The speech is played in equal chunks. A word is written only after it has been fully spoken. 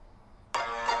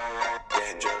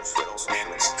banjo, fiddles,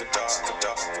 mandolins, guitar,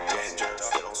 banjo,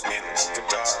 fiddles, mandolins,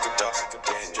 guitar,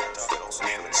 banjo, fiddles,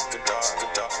 mandolins, guitar,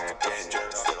 banjo,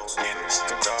 fiddles, mandolins,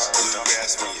 guitar,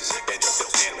 bluegrass music, banjo,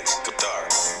 fiddles, mandolins, guitar,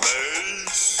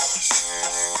 bass,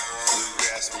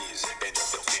 bluegrass music, banjo,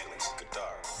 fiddles, mandolins,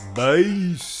 guitar,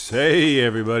 bass. Hey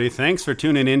everybody, thanks for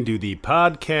tuning in to the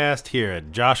podcast here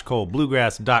at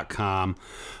joshcolebluegrass.com.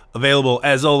 Available,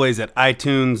 as always, at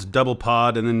iTunes, Double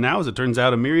Pod, and then now, as it turns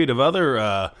out, a myriad of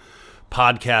other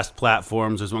podcast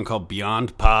platforms. There's one called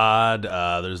Beyond Pod.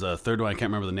 There's a third one I can't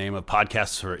remember the name of,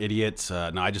 Podcasts for Idiots.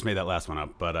 No, I just made that last one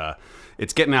up, but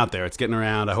it's getting out there. It's getting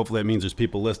around. Hopefully that means there's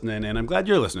people listening, and I'm glad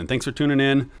you're listening. Thanks for tuning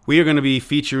in. We are going to be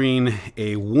featuring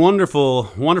a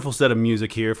wonderful, wonderful set of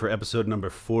music here for episode number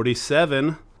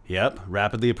 47. Yep,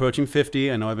 rapidly approaching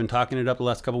 50. I know I've been talking it up the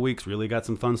last couple weeks. Really got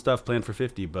some fun stuff planned for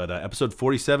 50. But episode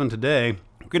 47 today,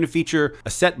 we're going to feature a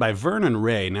set by Vern and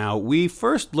Ray. Now, we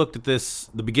first looked at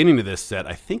the beginning of this set.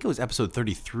 I think it was episode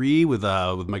 33 with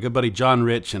my good buddy John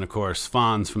Rich and, of course,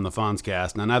 Fonz from the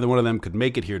Fonzcast. Now, neither one of them could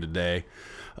make it here today.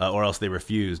 Or else they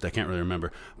refused. I can't really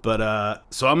remember. But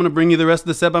so I'm going to bring you the rest of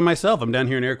the set by myself. I'm down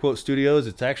here in Air Quote Studios.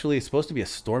 It's actually supposed to be a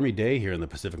stormy day here in the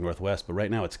Pacific Northwest, but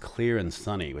right now it's clear and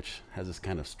sunny, which has this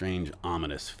kind of strange,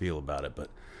 ominous feel about it.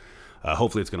 But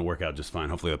hopefully it's going to work out just fine.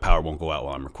 Hopefully the power won't go out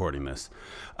while I'm recording this.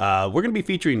 We're going to be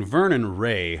featuring Vern and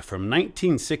Ray from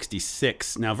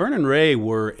 1966. Now, Vern and Ray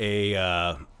were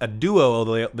a duo,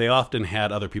 although they often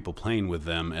had other people playing with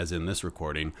them, as in this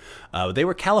recording. They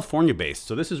were California-based,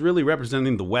 so this is really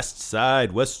representing the West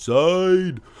Side, West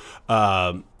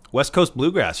Coast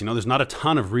bluegrass. You know, there's not a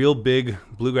ton of real big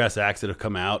bluegrass acts that have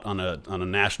come out on a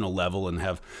national level and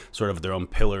have sort of their own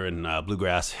pillar in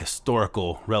bluegrass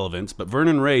historical relevance, but Vern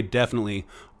and Ray definitely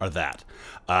are that.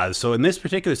 So in this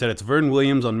particular set, it's Vern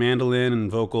Williams on mandolin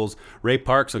and vocals, Ray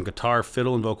Parks on guitar,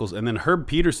 fiddle, and vocals, and then Herb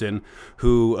Peterson,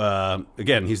 who,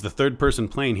 again, he's the third person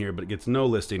playing here, but gets no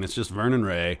listing. It's just Vern and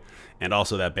Ray, and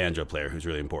also that banjo player who's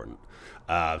really important.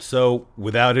 So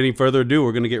without any further ado,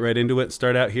 we're going to get right into it.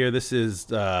 Start out here. This is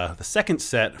the second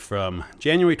set from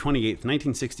January 28th,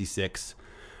 1966.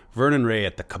 Vern and Ray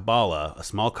at the Kabbalah, a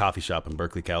small coffee shop in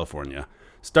Berkeley, California.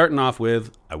 Starting off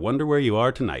with I Wonder Where You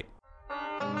Are Tonight.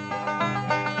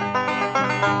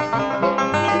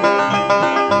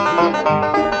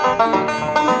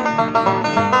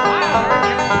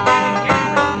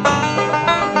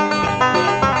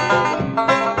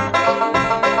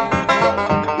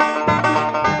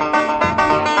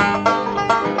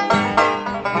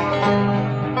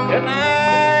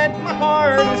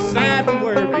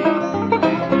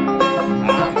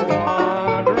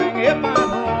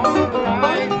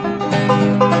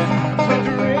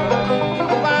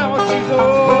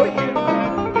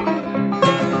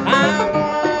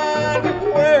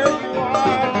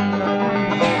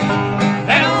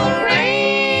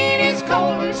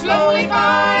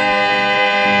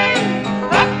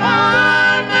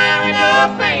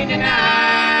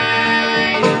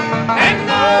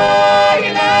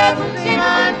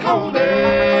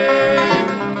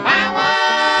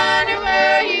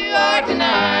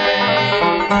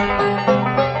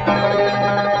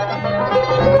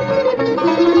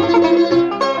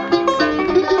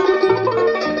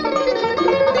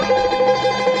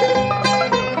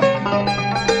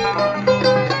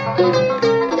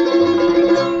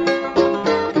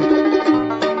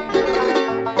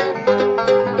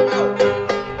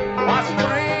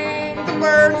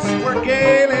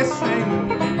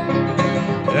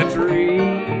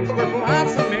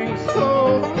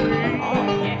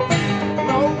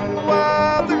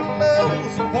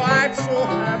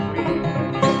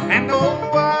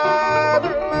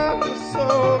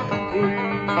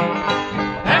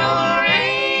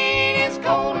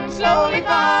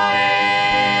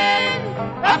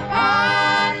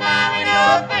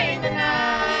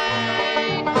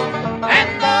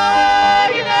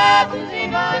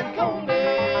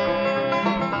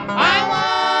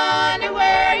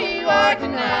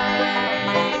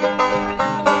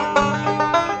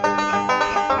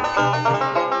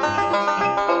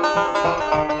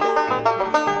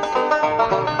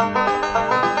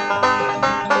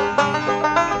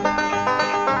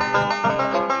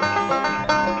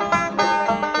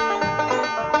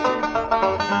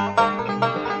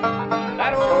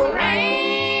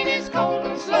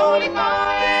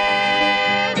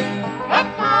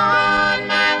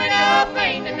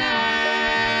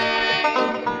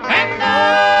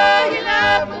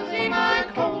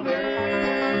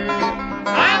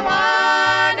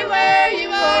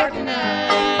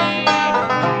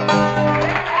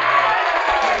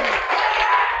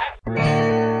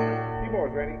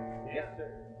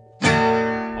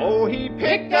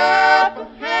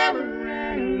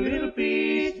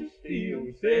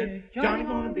 Johnny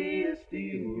gonna be a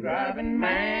steel driving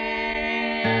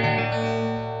man.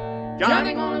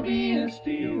 Johnny gonna be a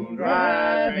steel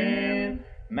driving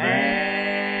man.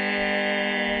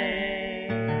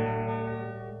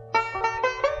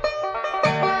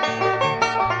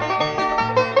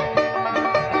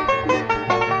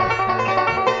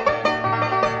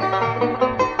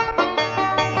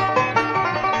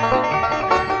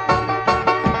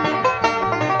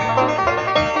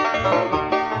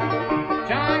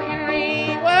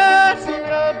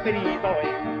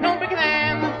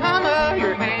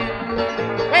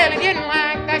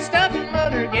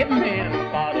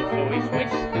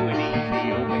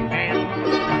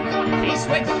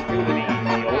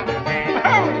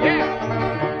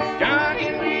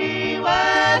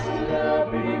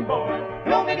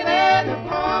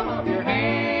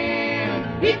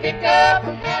 He picked up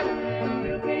a hammer and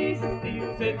a piece of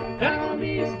steel. Said, Johnny gonna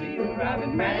be a steel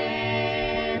driving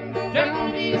man. Johnny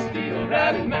gonna be a steel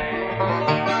driving man.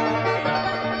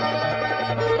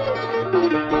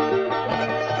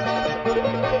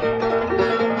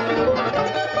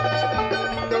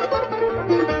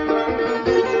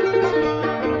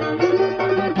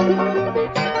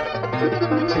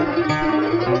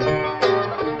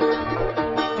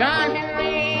 John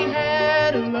Henry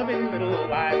had a loving little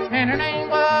wife, and her name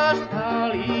was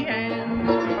Polly Ann.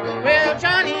 Well,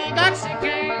 Johnny got sick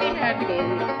and he had to go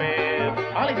to bed.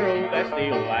 Polly drove that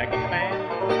steel like a man.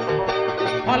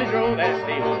 Polly drove that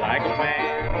steel like a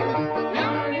man.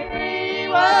 John Henry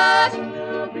was a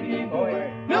little bitty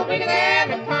boy, no bigger than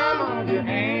the palm of your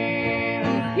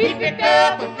hand. He picked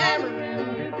up a hammer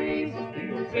and a piece of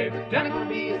steel. Said, Johnny gonna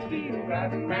be a steel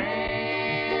driving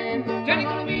man. Johnny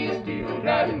gonna be a steel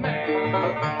driving man.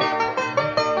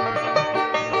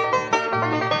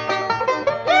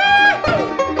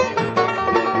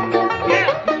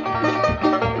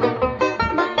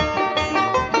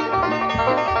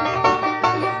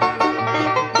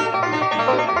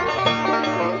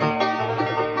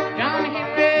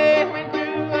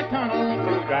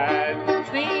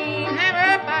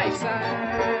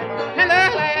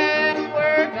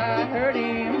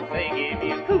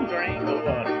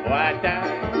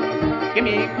 Give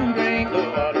me a cool drink of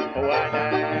water before I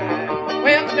die.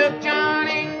 Well, took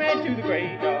Johnny right to the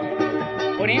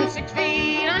graveyard, put him 6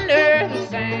 feet under the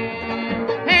sand.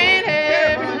 And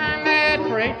every time that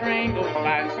freight train goes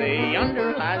by, say,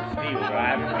 yonder lies a steel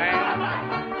driving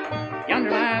man. Yonder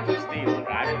lies a steel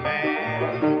driving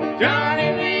man.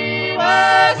 Johnny Lee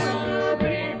was a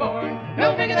pretty boy,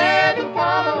 no bigger than the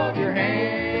palm of your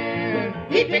hand.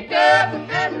 He picked up a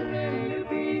hammer and a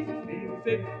piece of steel.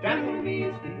 Said, Johnny gonna be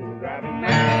a steel driving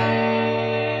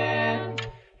man.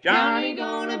 Johnny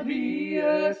gonna be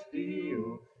a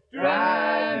steel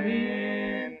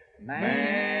driving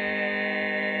man.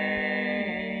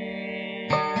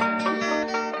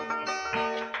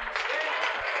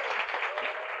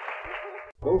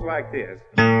 Goes like this.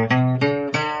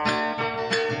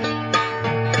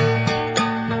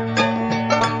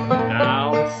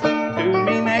 Now listen to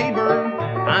me, neighbor,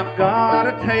 I've got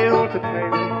a tale to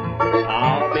tell.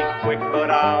 I'll be quick,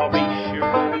 but I'll be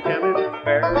sure to tell it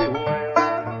very well.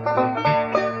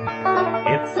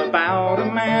 It's about a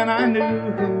man I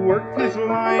knew who worked his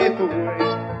life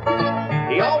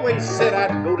away. He always said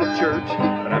I'd go to church,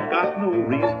 but I've got no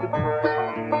reason to pray.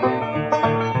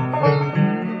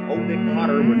 Old Dick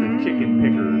Potter was a chicken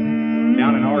picker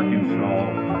down in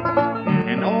Arkansas,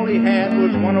 and all he had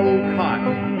was one old cot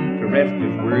to rest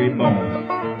his weary bones.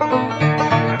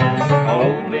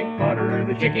 Old Dick Potter,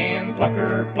 the chicken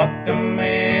plucker, plucked 'em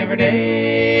every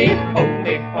day. Old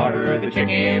Dick Potter, the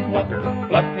chicken plucker,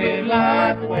 plucked his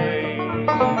life away.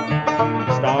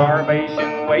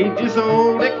 Starvation wages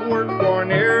old Dick worked for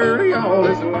nearly all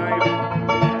his life.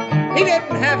 He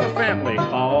didn't have a family,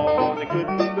 cause he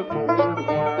couldn't afford a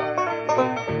wife.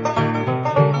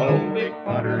 Old Dick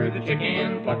Potter, the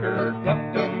chicken plucker,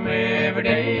 plucked 'em every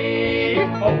day.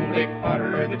 Old Dick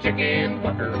Potter, the chicken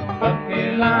plucker, plucked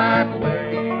his life away.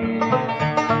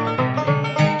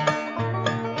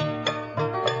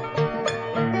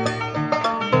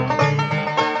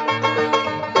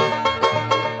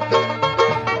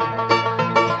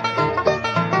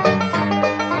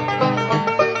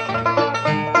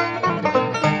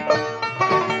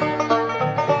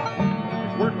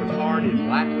 His work was hard, his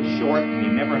life was short, and he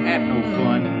never had no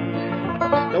fun.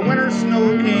 The winter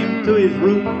snow came to his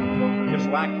roof, just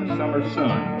like the summer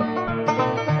sun.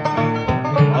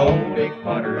 Old Dick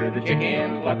Potter, the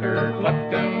chicken plucker,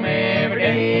 plucked 'em every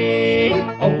day.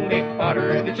 Old Dick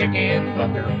Potter, the chicken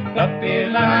plucker, plucked his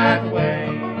life away.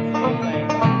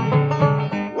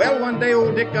 Well, one day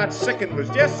old Dick got sick and was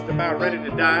just about ready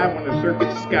to die when the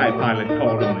circuit sky pilot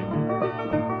called on him.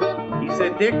 He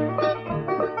said, Dick,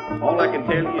 all I can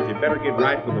tell you is you better get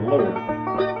right with the Lord.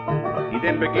 He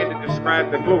then began to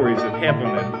describe the glories of heaven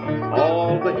and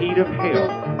all the heat of hell.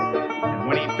 And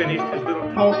when he finished his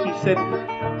little talk, he said,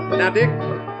 now, Dick,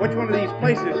 which one of these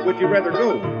places would you rather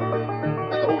go?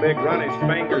 Old Dick run his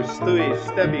fingers through his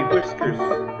stubby whiskers,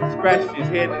 scratched his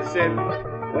head and said,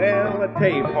 well, I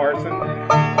tell you, Parson,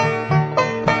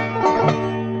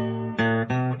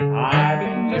 I've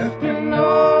been just an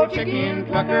old chicken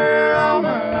plucker all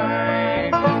my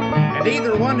life. And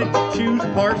either one that you choose,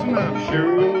 Parson, I'm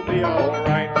sure will be all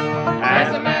right.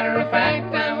 As a matter of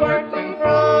fact, I've worked in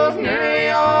froze nearly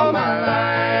all my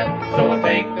life. So I'll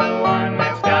take the one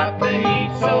that's got the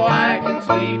heat so I can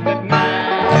sleep at night.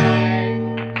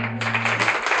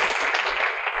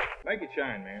 Make it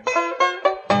shine, man.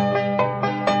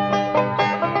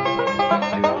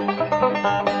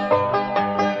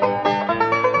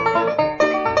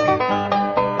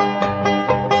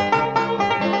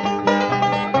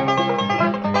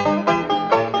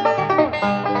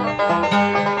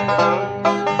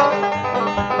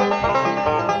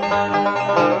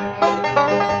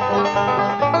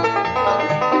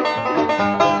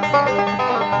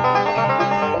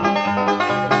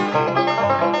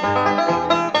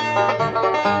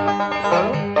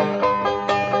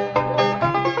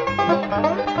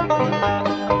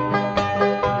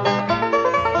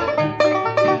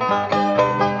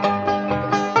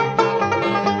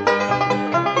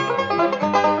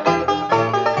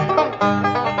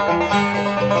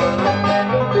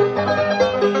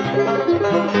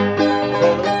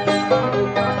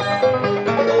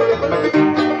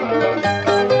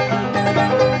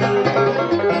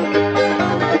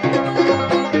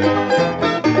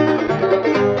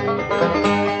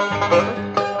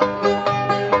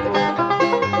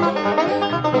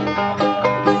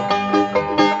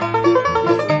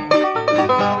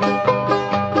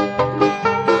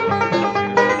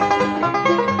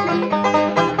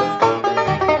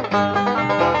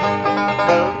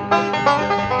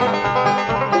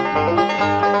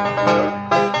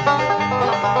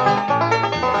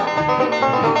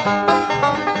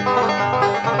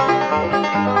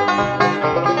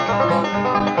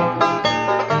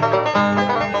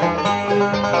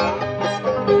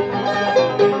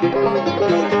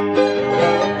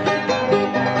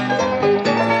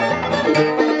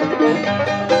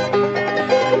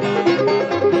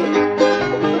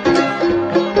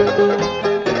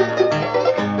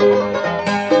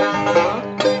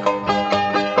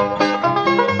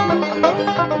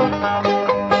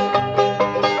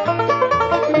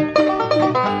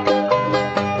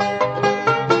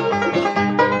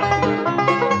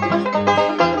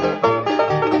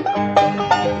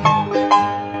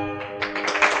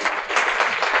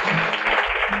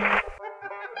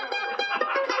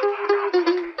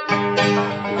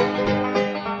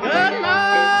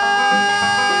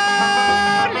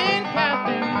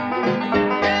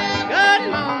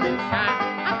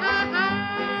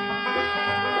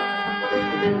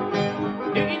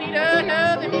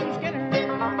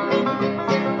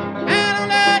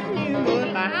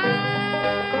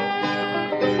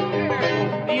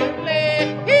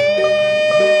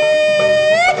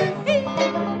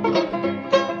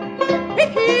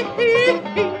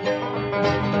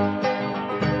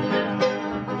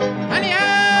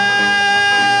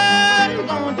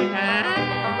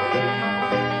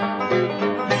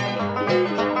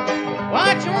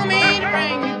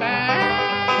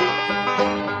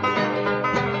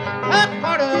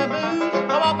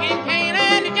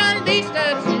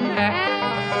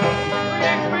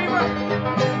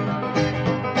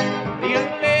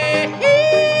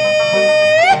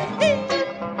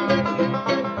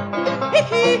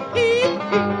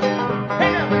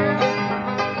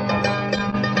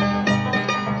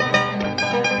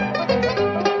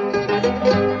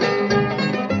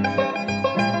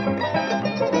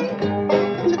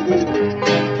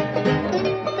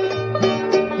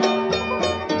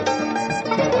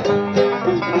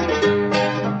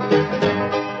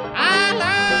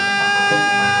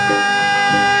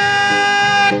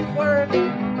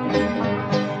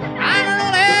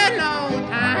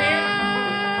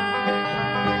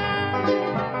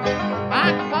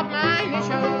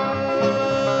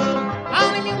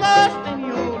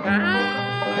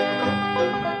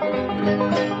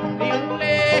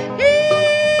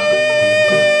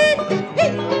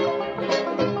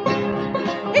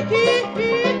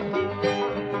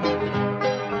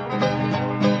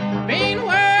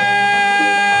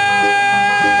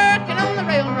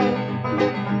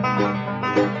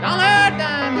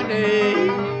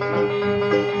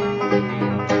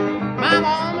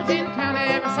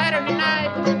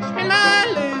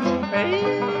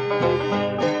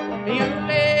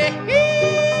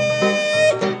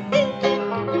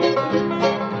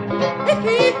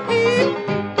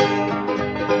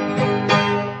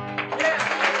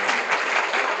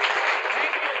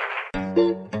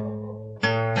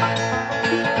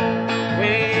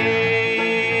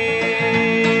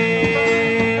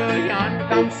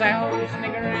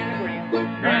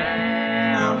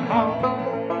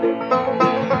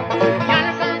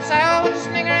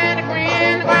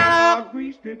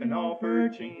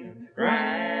 marching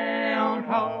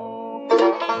groundhog. Well,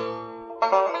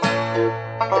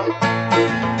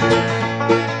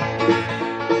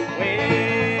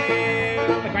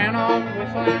 the groundhog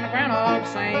whistle and the groundhog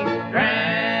sing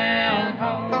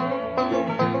groundhog.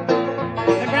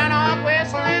 The groundhog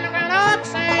whistle and the groundhog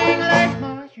sing. Lace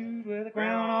my shoes with a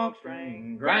groundhog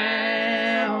string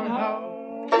groundhog.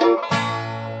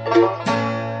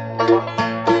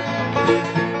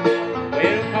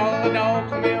 We'll call the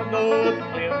dogs and we'll go to the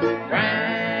cliff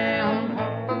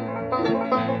groundhog.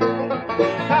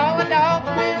 Call the dogs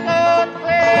and we'll go to the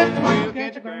cliff. We'll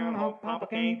catch a groundhog, Papa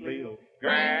can't live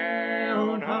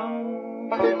groundhog.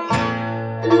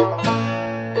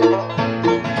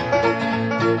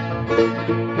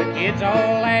 The kids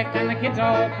all laughed and the kids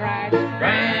all cried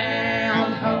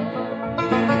groundhog.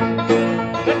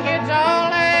 The kids all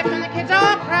laughed and the kids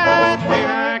all cried. They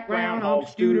like groundhog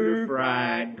stewed or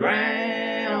fried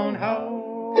groundhog.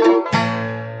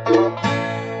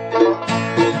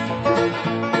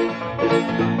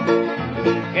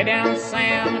 Get down,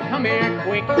 Sam, and come here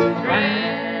quick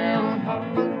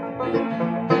groundhog.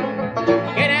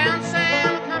 Get down,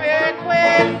 Sam, and come here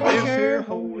quick. This here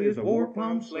hole is a war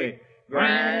plum slick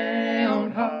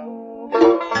groundhog. Well,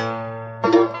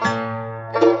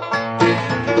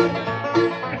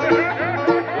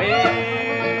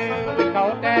 we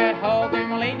caught that hog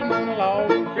and we laid him on the log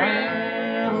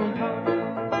groundhog.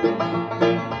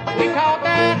 We caught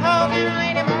that hog and we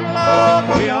laid him on the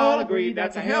log. We all agreed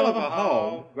that's a hell of a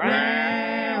hog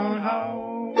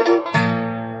groundhog.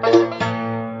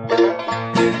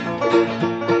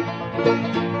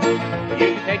 You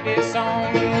can take this song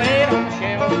and lay it on the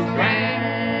shelf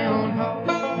groundhog.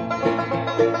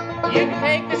 You can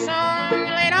take this song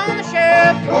and lay it on the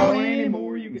shelf. Or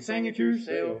anymore, you can sing it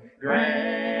yourself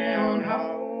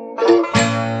groundhog.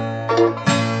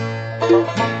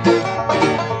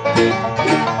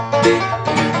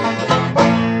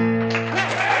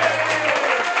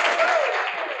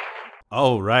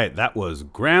 All right, that was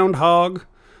Groundhog,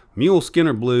 Mule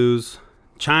Skinner Blues,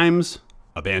 Chimes,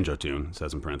 a banjo tune, it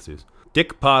says in parentheses,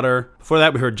 Dick Potter. Before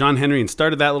that, we heard John Henry and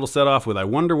started that little set off with I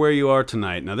Wonder Where You Are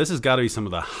Tonight. Now, this has got to be some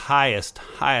of the highest,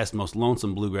 most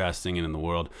lonesome bluegrass singing in the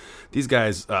world. These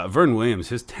guys, Vern Williams,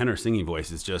 his tenor singing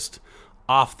voice is just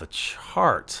off the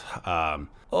chart.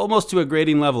 Almost to a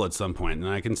grating level at some point. And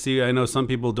I know some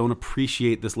people don't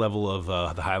appreciate this level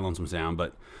of the high lonesome sound,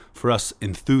 but for us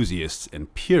enthusiasts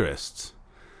and purists,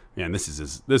 man, this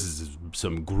is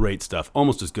some great stuff,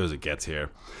 almost as good as it gets here.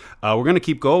 We're going to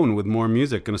keep going with more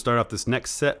music. Going to start off this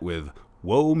next set with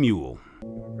Whoa Mule.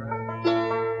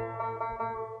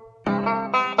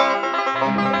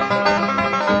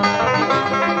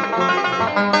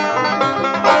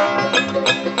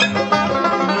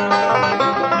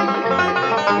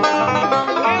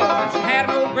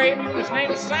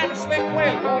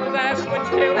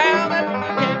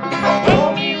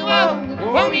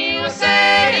 Whoa, mule,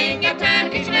 say, ain't got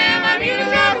time to teach now, my mule's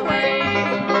right away.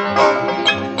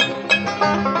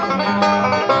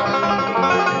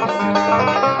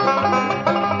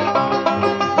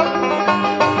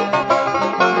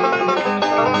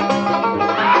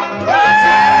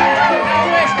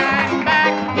 West nice and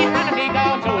back, he's running big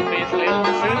dogs, so his best little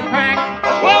shooting crack.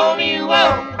 Whoa,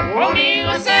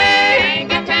 mule, say, ain't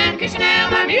got time to teach now,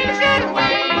 my mule's right away.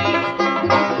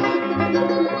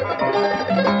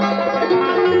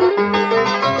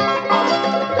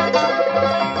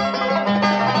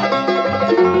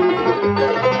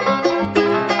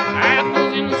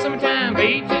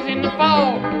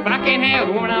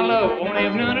 The one I love won't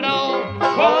have none at all.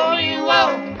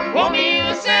 Whoa,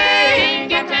 mule, say, ain't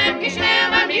got time to kiss you now,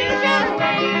 my mule's run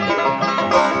away.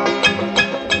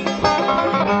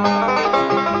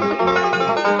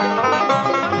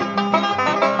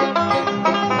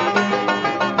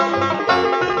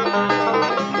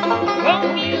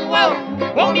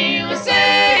 Whoa, mule,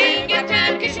 say, ain't got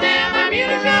time to kiss you now, my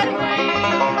mule's run away.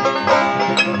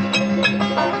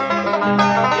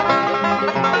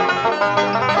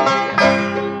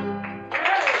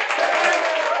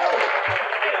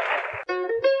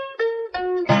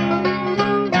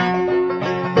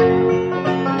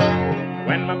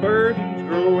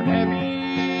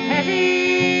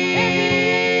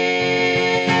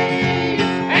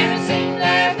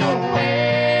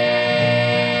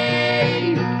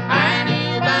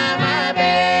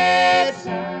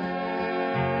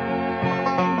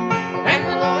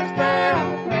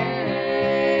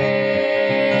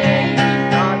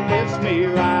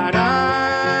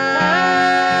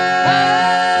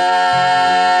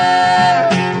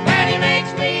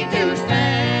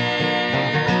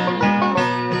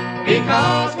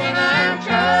 Because when I'm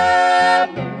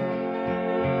troubled,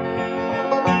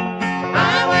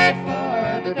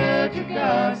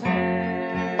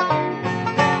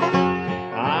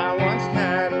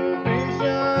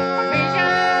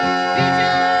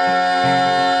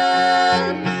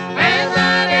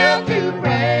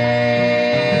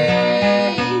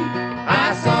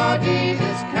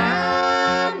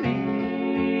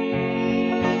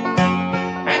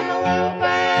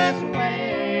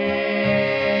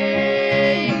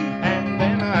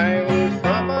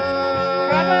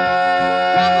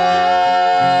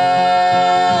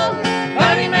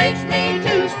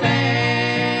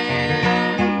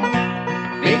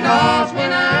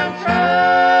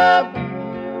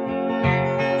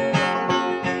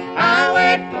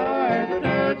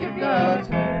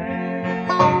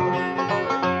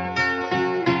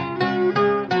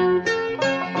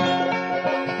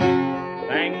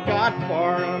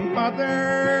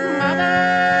 mother,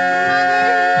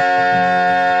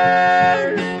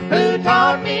 who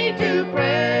taught me to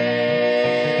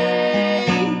pray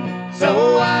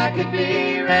so I could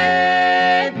be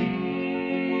ready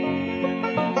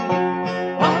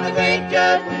on the great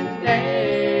judgment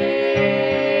day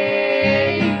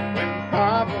when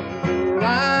problems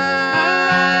arise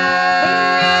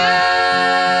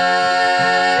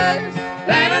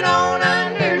that I don't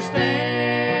understand.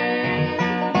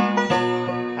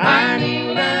 I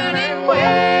kneel down and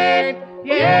wait,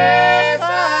 yes,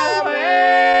 I'll wait.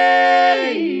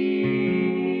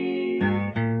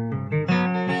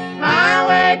 I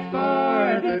wait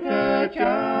for the touch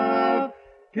of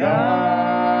God's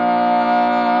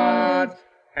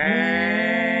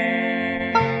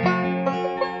hand.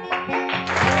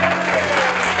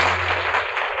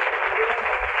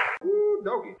 Ooh,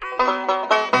 doggy.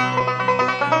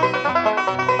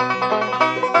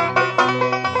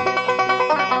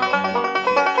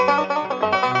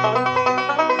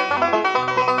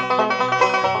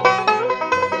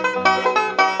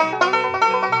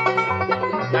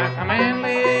 Now come and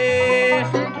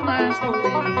listen to my story,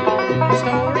 the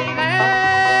story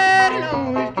that I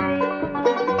know is true.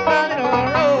 A little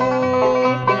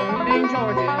rose bloomed in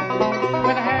Georgia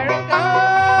with a hair of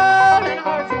gold and a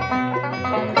heart so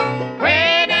true.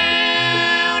 Way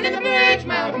down in the Blue Ridge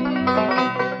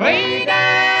Mountains, way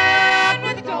down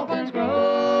where the tall pines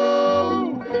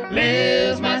grow,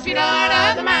 lives my sweetheart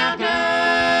of the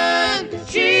mountain.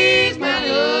 She's my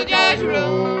little Georgia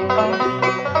Rose.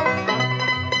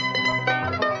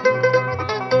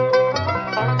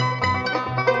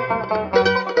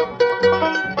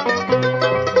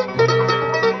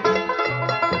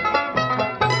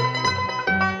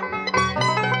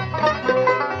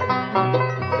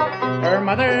 Her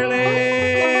mother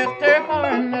left her for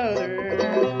another,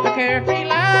 a carefree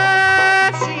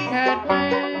life she had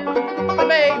planned. The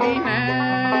baby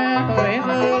now is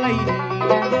a lady,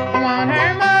 the one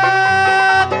her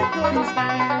mother couldn't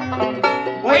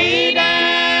stand. Way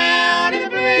down in the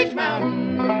Blue Ridge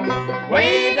Mountains,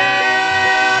 way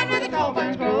down where the tall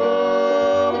pines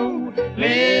grow,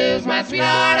 lives my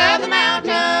sweetheart of the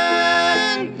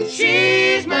mountain.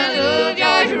 She's my little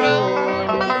Georgia Rose.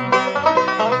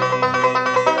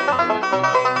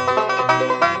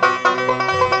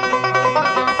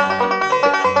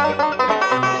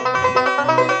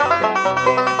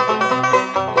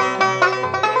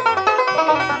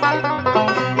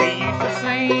 We used to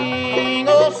sing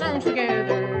old songs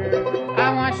together.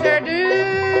 I watched her do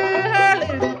her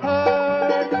little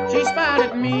part. She smiled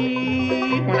at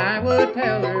me when I would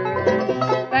tell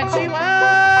her that she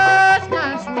was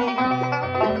my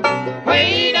sweetheart.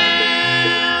 Way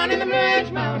down in the Blue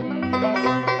Ridge Mountains,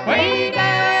 way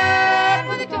down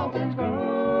where the tall pines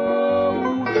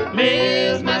grow,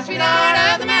 lives my sweetheart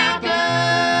of the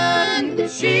mountain.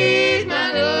 She's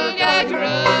my little Georgia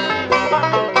Rose.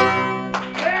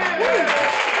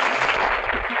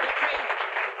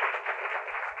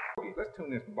 Let's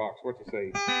tune this box. What you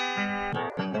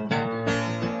say?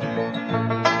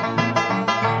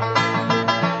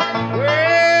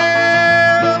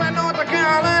 Well, in North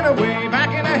Carolina, way back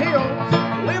in the hills,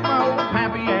 lived my old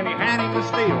pappy and he had him a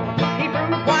steel. He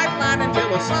brewed white lightning until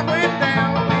the sun went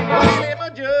down. And he made him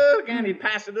a jug and he'd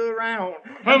pass it around.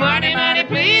 Oh, mighty, mighty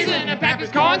pleasing, the pappy's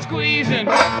corn squeezing.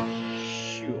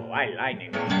 Shoo, white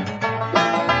lightning. Well,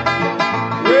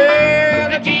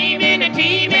 The team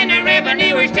and the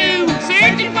revenuers too,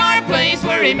 searching for a place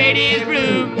where he made his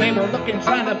brew. they were looking,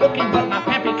 trying to book him, but my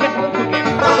pappy kept on cooking.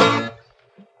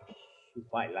 Shoo,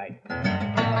 white lightning.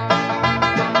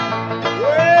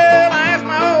 Well, I asked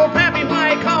my old pappy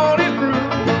why he called his brew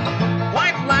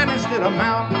White Lightning instead of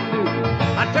Mountain Dew.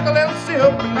 I took a little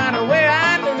sip and right away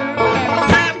I knew.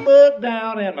 My eyes looked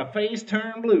down and my face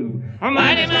turned blue. A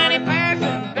mighty, mighty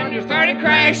passion, thunder started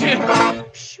crashing.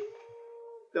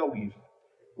 Doggies,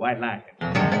 White Lightning. The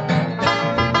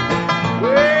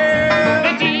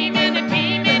Well, team and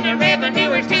the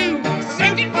revenuers too,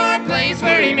 searching for a place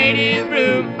where he made his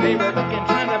brew. they were looking,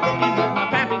 trying to book him, but my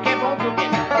pappy kept on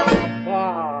cooking.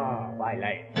 Wow, White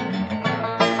Lightning.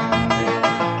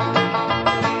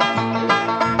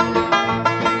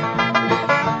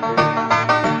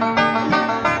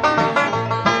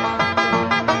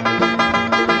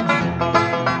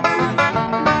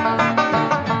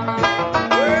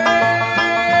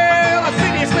 Well, a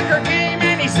city slicker came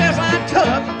and he says I'm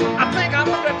tough. I think I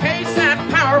want to taste that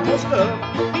powerful stuff.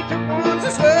 He took one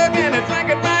slug and he drank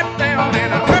it right down,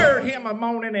 and I heard him a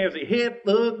moaning as he hit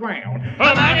the ground.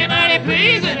 A mighty, mighty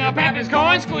pleasing, the pappy's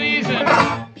corn squeezing.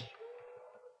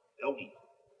 Doggy,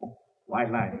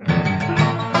 White Lightning.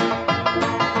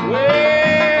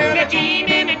 Well, The team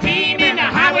and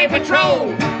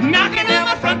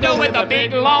a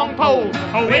big long pole.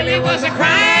 Oh, Willie was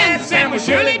a-crying, Sam was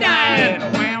surely dying.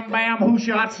 Wham, bam, who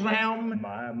shot Slam?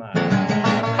 My.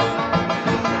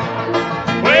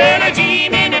 Well, a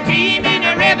dream and a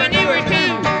revenue or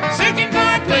two, searching for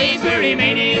a place where he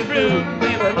made his brew.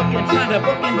 They were looking, trying to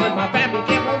book him, but my family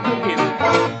kept on cooking.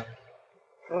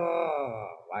 Oh,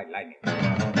 white lightning.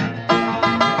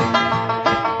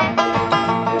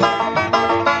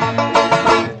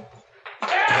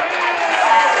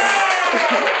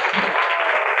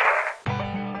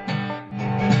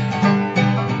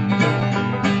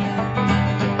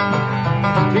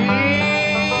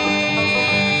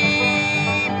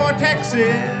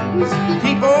 Texas, T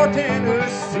for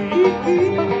Tennessee.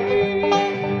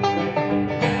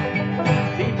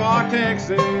 T for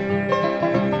Texas,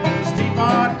 T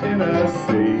for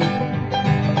Tennessee.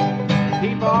 T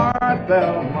for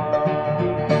Thelma.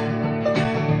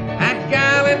 That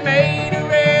gal that made a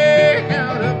wreck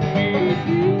out of me.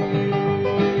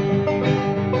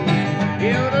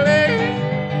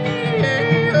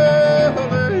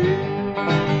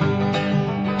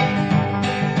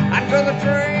 I'd rather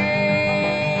train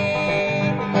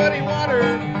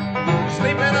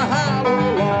sleep in a hollow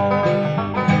log.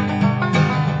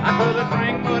 I'd rather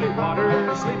drink muddy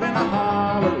water, sleep in a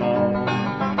hollow log,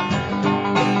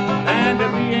 than to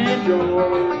be in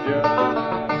Georgia,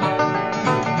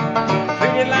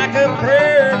 treated like a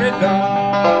prairie dog.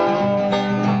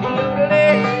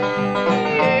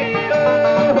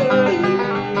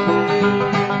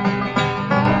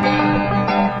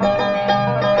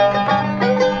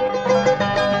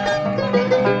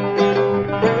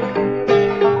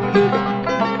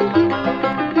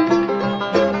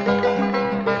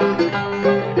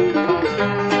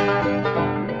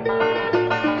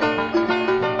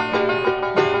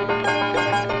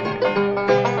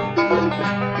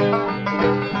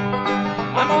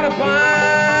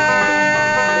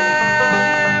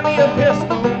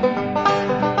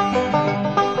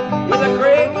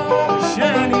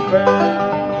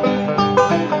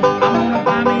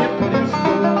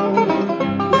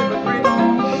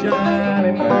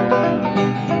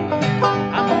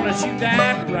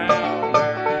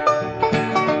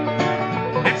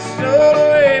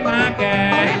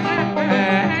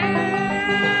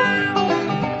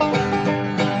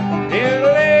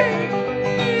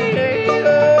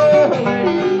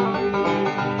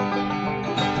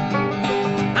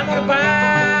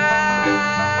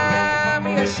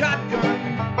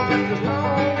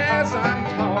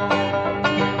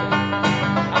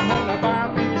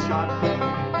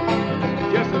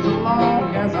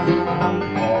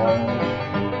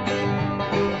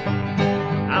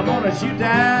 Shoot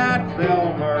that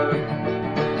Velmer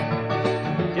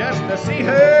just to see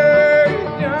her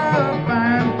jump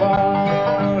and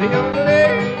fall.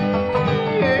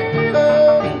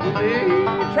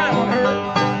 Try on her.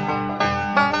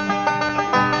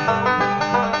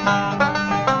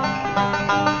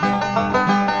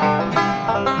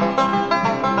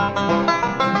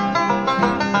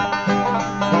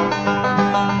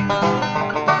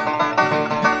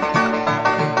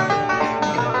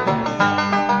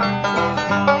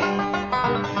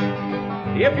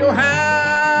 If your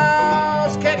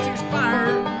house catches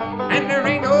fire and there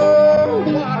ain't no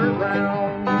water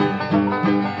around,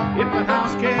 if the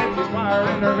house catches fire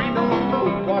and there ain't no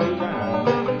water around,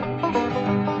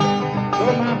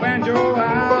 throw my banjo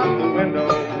out the window,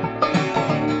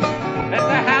 let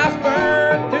the house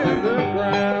burn to the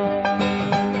ground.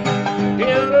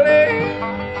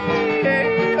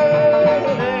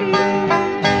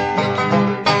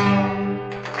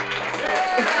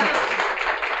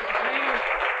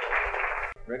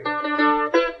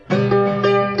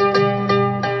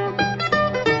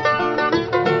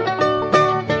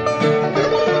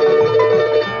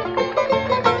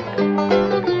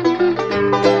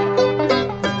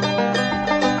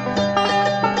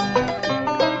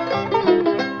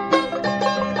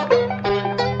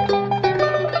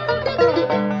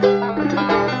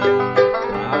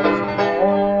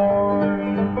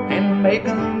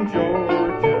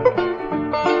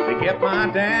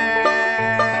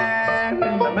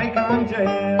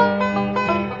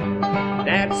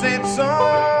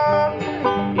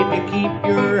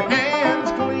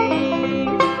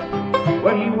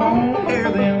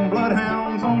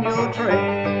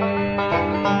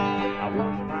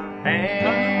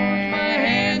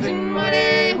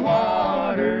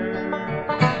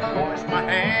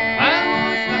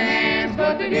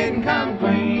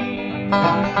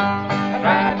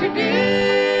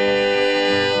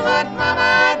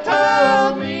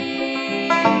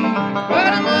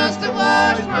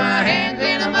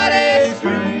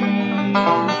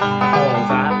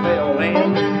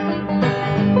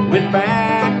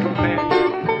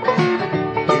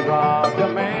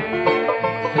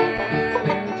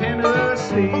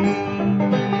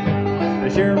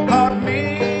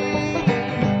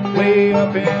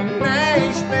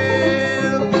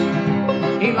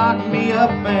 locked me up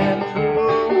and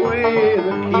threw away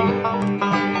the key.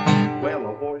 Well, I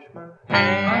wash my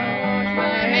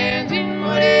hands in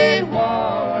muddy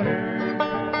water.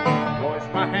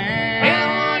 wash my hands. Well,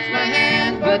 I washed my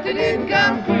hands, but they didn't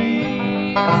come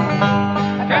clean.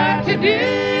 I tried to do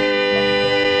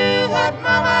what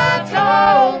Mama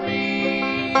told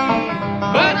me,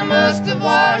 but I must have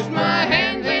washed my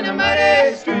hands in a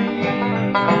muddy stream.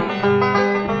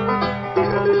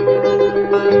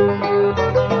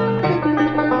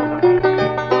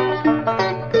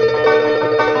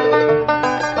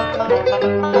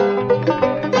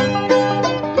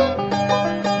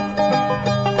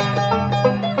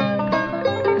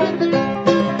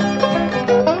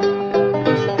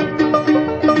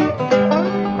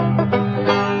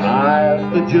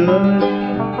 Judge,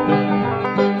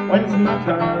 when's my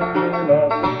turn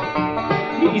up?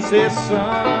 He says,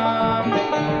 son,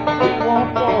 we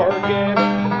won't forget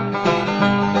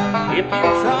if you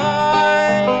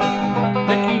try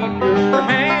to keep your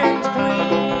hands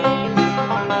clean.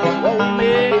 Well, we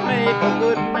may make a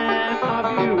good man of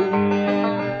you.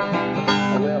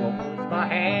 Well, I'll wash my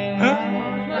hands.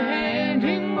 Wash my hands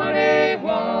in muddy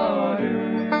water.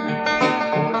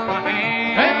 Wash my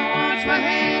hands. Well, I washed my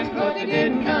hands, but they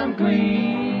didn't come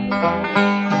clean. I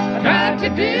tried to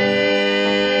do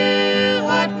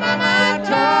what Mama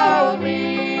told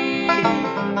me,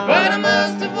 but I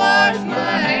must have washed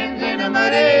my hands in a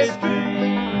muddy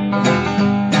stream.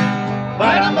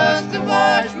 But I must have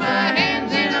washed my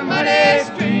hands in a muddy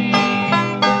stream.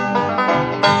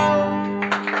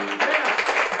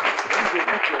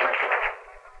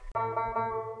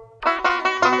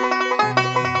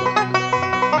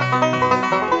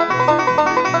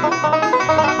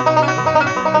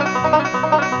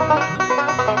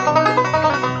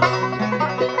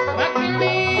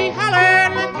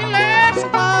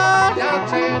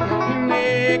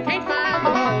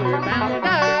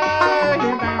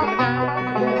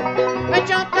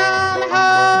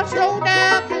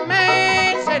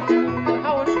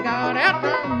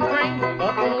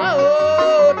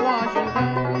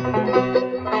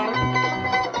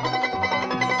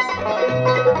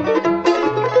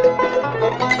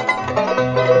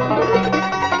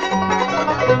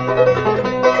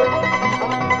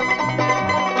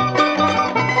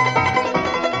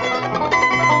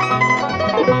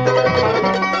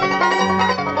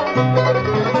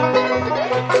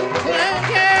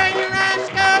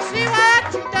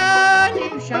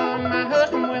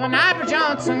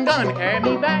 Gun to carry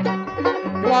me back to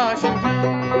Washington.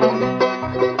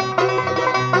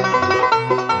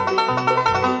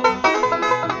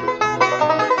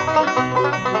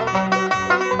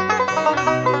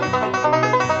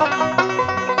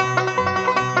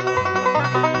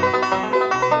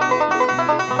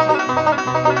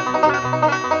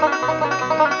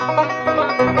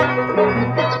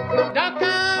 Doc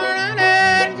come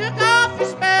running, took off his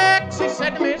specs. He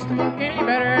said to Mr. Mulcahy, you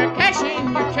better cash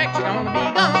in your checks, you're gonna be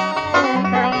gone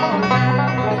for a long time.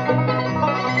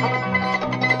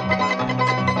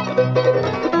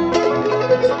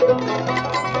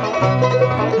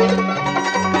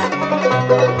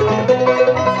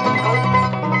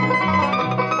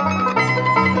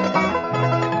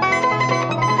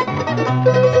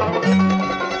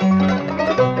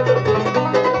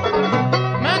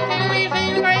 Mulcahy's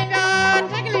in the graveyard,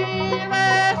 taking his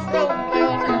last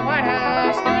Roosevelt's in the White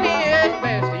House, doing his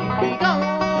best. He'll be gone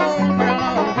for a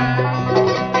long time.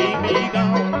 He'll be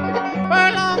gone for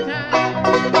a long time.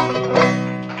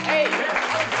 Hey.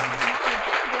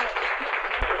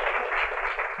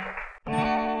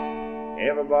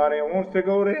 Everybody wants to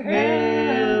go to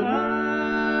heaven,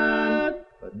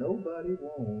 but nobody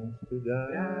wants to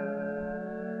die.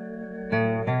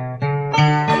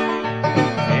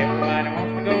 Everybody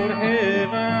wants to go to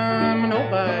heaven, but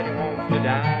nobody wants to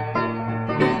die.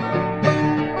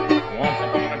 Once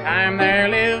upon a time there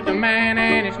lived a man,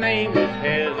 and his name was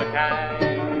Hezekiah.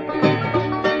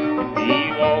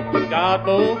 He walked with God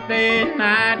both day and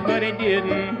night, but he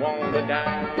didn't want to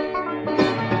die.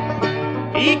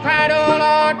 He cried, oh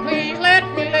Lord, please let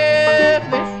me live,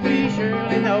 this we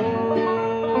surely know.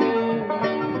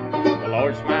 The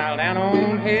Lord smiled down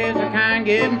on Hezekiah and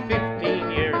gave him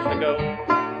 15 years to go.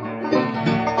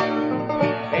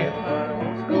 Everybody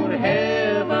wants to go to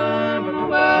heaven, but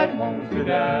nobody wants to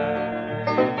die.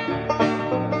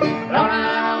 Lord,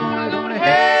 I want to go to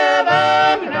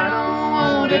heaven, but I don't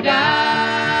want to die.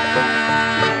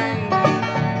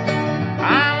 I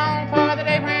long for the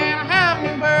day when I have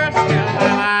new birth, still I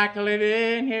like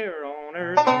living here on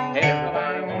earth.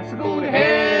 Everybody wants to go to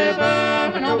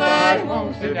heaven, but nobody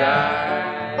wants to die.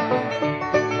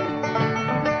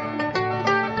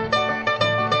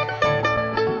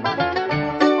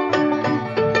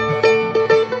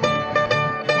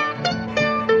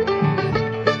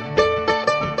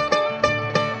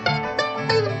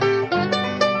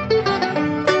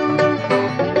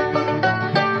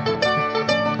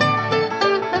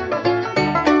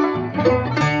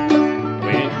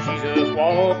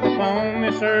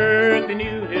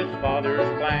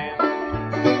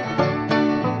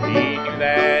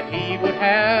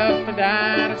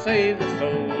 save the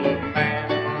soul of man.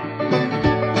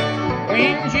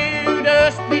 When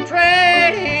Judas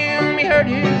betrayed him, he heard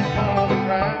his father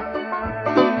cry.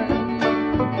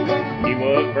 He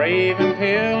was brave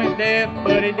until his death,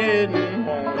 but he didn't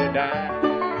want to die.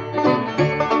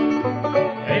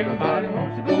 Everybody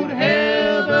wants to go to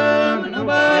heaven, but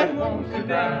nobody wants to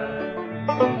die.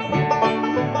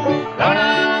 Lord,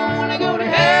 I want to go to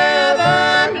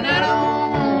heaven, and I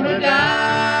don't want to die.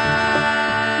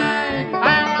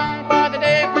 I long for the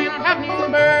day when I'll have new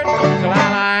birth, so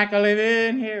I like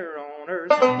living here on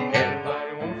earth.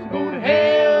 Everybody wants to go to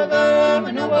heaven,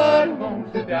 but nobody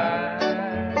wants to die.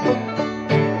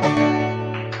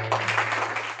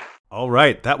 All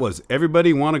right, that was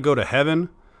Everybody Want to Go to Heaven,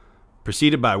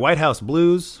 preceded by White House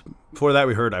Blues. Before that,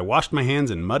 we heard I Washed My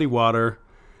Hands in Muddy Water,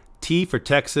 T for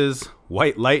Texas,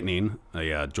 White Lightning,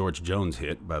 a George Jones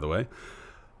hit, by the way,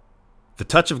 The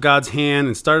Touch of God's Hand,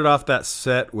 and started off that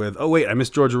set with, oh wait, I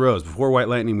missed Georgia Rose. Before White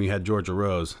Lightning, we had Georgia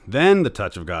Rose, then The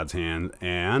Touch of God's Hand,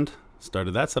 and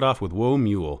started that set off with Whoa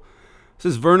Mule.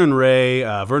 This is Vern and Ray,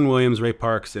 Vern Williams, Ray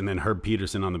Parks, and then Herb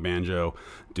Peterson on the banjo,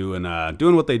 doing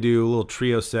what they do, a little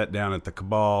trio set down at the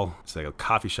Cabal. It's like a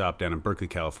coffee shop down in Berkeley,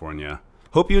 California.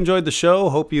 Hope you enjoyed the show.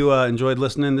 Hope you enjoyed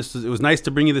listening. It was nice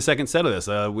to bring you the second set of this.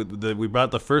 We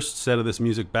brought the first set of this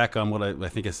music back on what I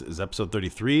think is episode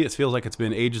 33. It feels like it's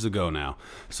been ages ago now.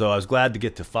 So I was glad to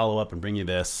get to follow up and bring you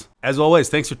this. As always,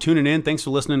 thanks for tuning in. Thanks for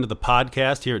listening to the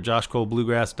podcast here at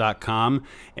joshcolebluegrass.com.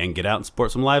 And get out and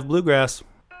support some live bluegrass.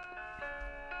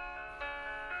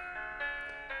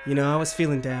 You know, I was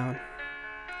feeling down.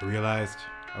 I realized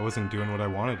I wasn't doing what I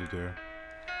wanted to do.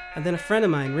 And then a friend of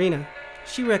mine, Rena,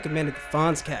 she recommended the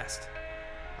Fonzcast.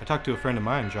 I talked to a friend of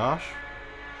mine, Josh.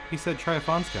 He said try a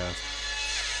Fonzcast.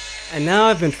 And now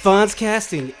I've been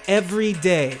Fonzcasting every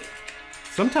day.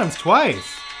 Sometimes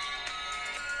twice.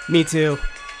 Me too.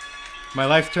 My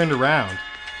life's turned around.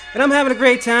 And I'm having a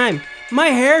great time. My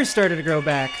hair started to grow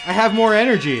back. I have more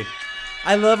energy.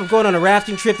 I'm going on a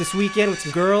rafting trip this weekend with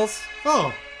some girls.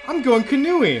 Oh, I'm going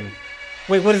canoeing.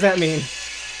 Wait, what does that mean?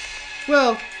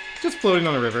 Well, just floating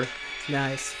on a river.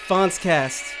 Nice.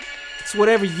 Fonzcast. It's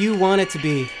whatever you want it to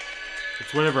be.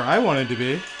 It's whatever I wanted to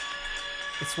be.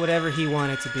 It's whatever he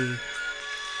wanted to be.